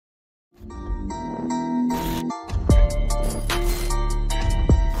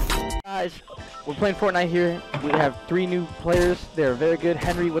Guys, we're playing Fortnite here. We have 3 new players. They're very good.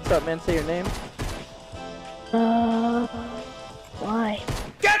 Henry, what's up, man? Say your name. Why?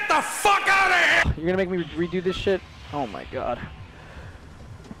 Get the fuck out of here! You're gonna make me redo this shit? Oh my god.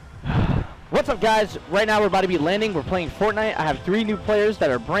 What's up, guys? Right now we're about to be landing. We're playing Fortnite. I have 3 new players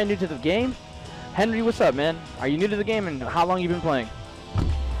that are brand new to the game. Henry, what's up, man? Are you new to the game, and how long you been playing?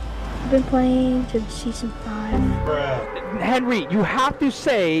 I've been playing since season 5. Henry, you have to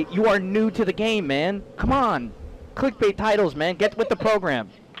say you are new to the game, man. Come on. Clickbait titles, man. Get with the program.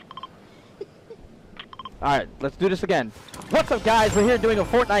 Alright, let's do this again. What's up, guys? We're here doing a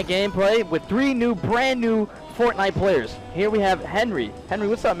Fortnite gameplay with 3 new, brand new Fortnite players. Here we have Henry. Henry,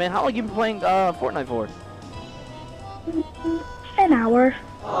 what's up, man? How long you been playing Fortnite for? An hour.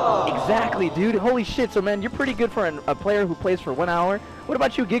 Exactly, dude. Holy shit. So, man, you're pretty good for a player who plays for 1 hour. What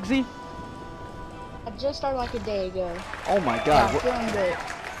about you, Giggsy? I just started like a day ago. Oh my god. Yeah, feeling good.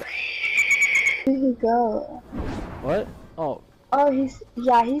 Where did he go? What? Oh. Oh, he's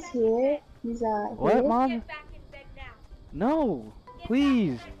here. He's What, here. Mom? Get back in bed now. No. Get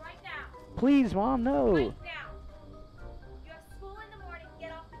Please. back in bed right now. Please, Mom, no. Right now. You have school in the morning.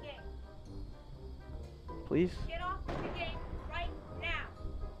 Get off the game. Please. Get off the game right now.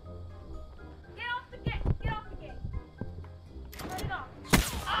 Get off the game. Get off the game. Turn it off.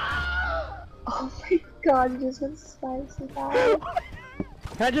 Oh my god, you just went spicy guys.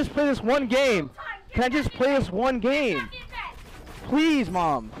 Can I just play this one game? Can I just play this one game? Get back in bed. Please,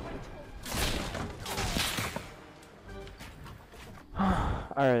 Mom.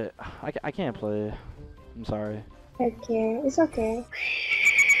 Alright, I can't play. I'm sorry. Okay, it's okay.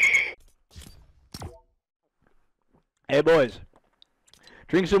 Hey, boys.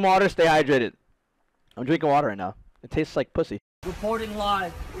 Drink some water, stay hydrated. I'm drinking water right now. It tastes like pussy. Reporting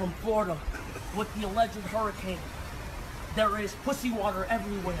live from Florida with the alleged hurricane. There is pussy water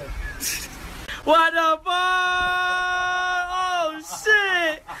everywhere. What the fuck? Oh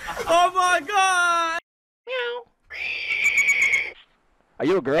shit! Oh my god! Are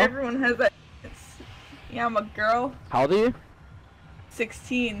you a girl? Everyone has that. Yeah, I'm a girl. How old are you?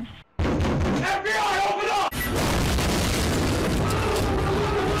 16. FBI, open up!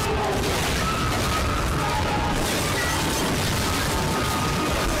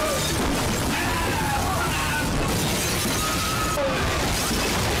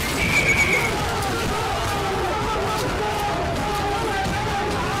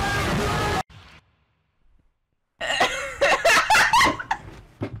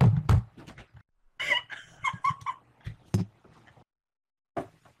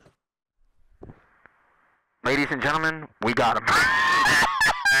 Ladies and gentlemen, we got him.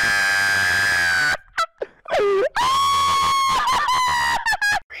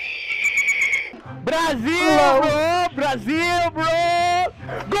 Brazil, bro! Brazil, bro!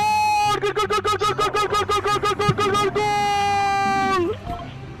 Goal! Goal! Goal! Goal! Goal! Goal! Goal! Goal! Goal! Goal! Goal! Goal! Goal! Goal! Goal!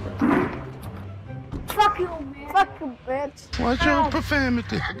 Fuck you, man. Fuck you, bitch. Watch your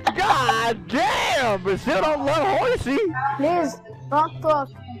profanity. God damn! Brazil don't love horsey. Please, fuck off.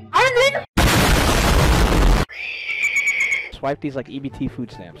 Swipe these like EBT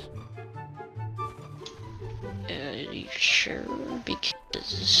food stamps. Sure,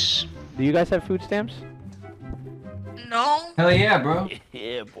 because... Do you guys have food stamps? No. Hell yeah, bro.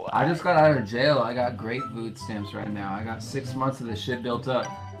 Yeah, boy. I just got out of jail. I got great food stamps right now. I got 6 months of this shit built up.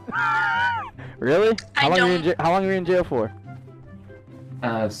 Really? How long don't- were you in jail for?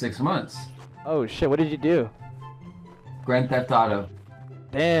 6 months. Oh shit! What did you do? Grand Theft Auto.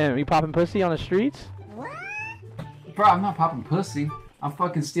 Damn, you popping pussy on the streets? Bro, I'm not popping pussy. I'm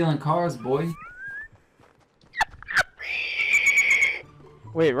fucking stealing cars, boy.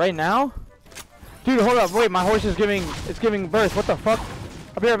 Wait, right now? Dude, hold up! Wait, my horse is giving birth. What the fuck?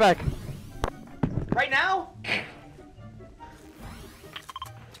 I'll be right back. Right now?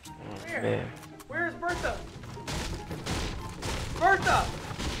 Where? Man. Where is Bertha? Bertha!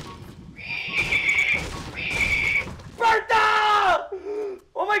 Bertha!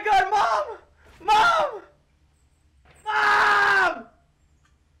 Oh my god, Mom! Mom! Mom!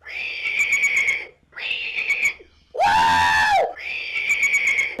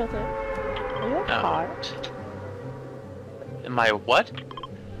 Are you No. hot? Am I what?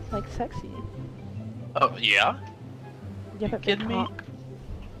 Like sexy. Oh, yeah? You have a kidding big me? cock.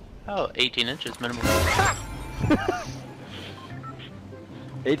 Oh, 18 inches minimum.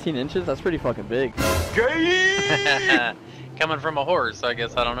 18 inches? That's pretty fucking big. Coming from a horse, I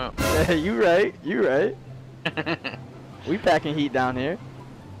guess, I don't know. Yeah, you right. You right. We packing heat down here.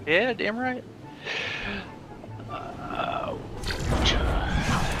 Yeah, damn right.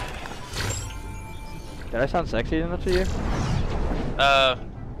 Did I sound sexy enough to you?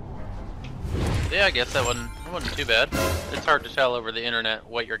 Yeah, I guess that wasn't too bad. It's hard to tell over the internet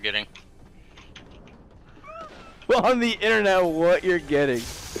what you're getting. Well, on the internet, what you're getting.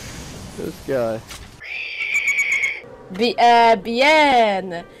 This guy.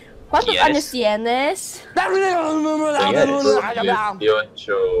 Bien. ¿Cuántos años tienes? Yo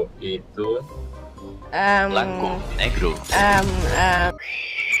 18 y tú. Blanco, negro.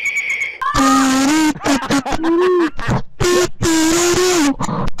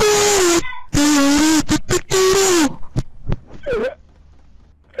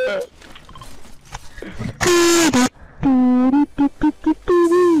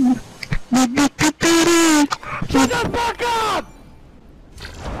 Shut the fuck up!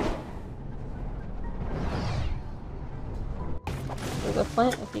 There's a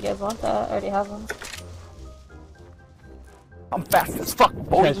flint if you guys want that. I already have one. I'm fast as fuck,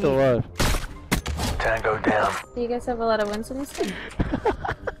 boy. Guys still alive. Tango down. Do you guys have a lot of wins in this game?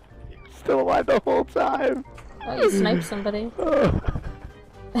 Still alive the whole time. Oh, you sniped somebody. I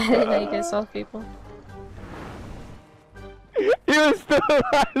didn't know you guys saw people. He was still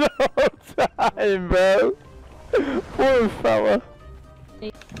alive the whole time, bro. Poor fella.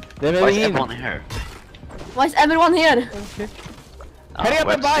 Why is everyone here? Why is everyone here? Heading up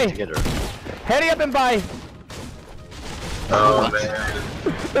and by! Heading up and by! Oh man.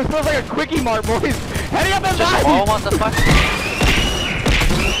 This feels like a quickie mart, boys! Heading up and by! Oh, what the fuck?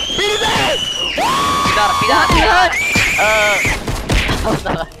 Beat his ass!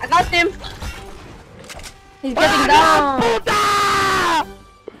 I got him! He's getting down!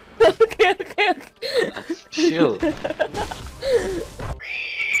 Okay. Shield.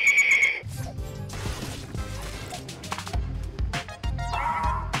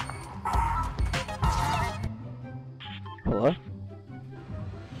 Hello?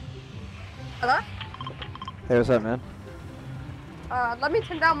 Hello? Hey, what's up, man? Let me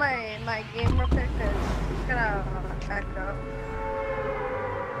turn down my game real quick, cause it's gonna echo.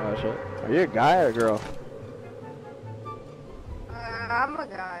 Oh shit. Are you a guy or a girl? I'm a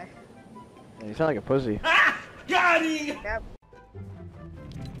guy. Yeah, you sound like a pussy. Got him! Yep.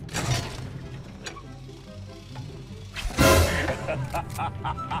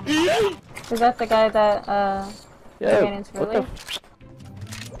 Is that the guy that, Yeah, ran into what earlier?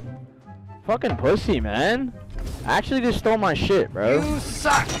 Fucking pussy, man. Actually just stole my shit, bro. You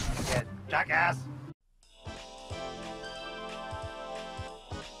suck, you jackass.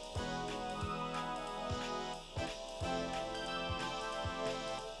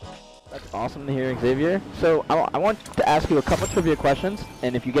 That's awesome to hear, Xavier. So, I want to ask you a couple trivia questions,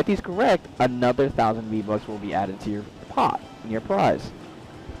 and if you get these correct, another 1,000 V-Bucks will be added to your pot, in your prize.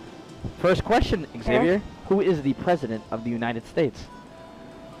 First question, Xavier. Who is the President of the United States?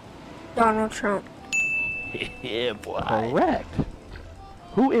 Donald Trump. Yeah, boy. Correct.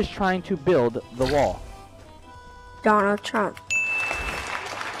 Who is trying to build the wall? Donald Trump.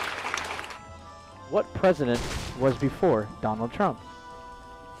 What president was before Donald Trump?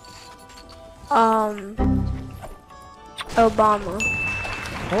 Obama.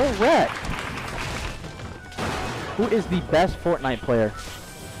 Correct. Who is the best Fortnite player?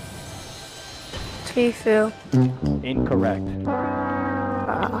 Tfue. Incorrect.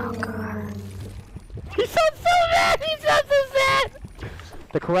 Oh god. He sounds so mad! He sounds so sad!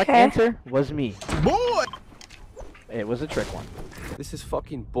 The correct answer was me. Boy! It was a trick one. This is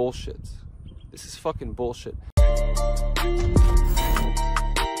fucking bullshit. This is fucking bullshit.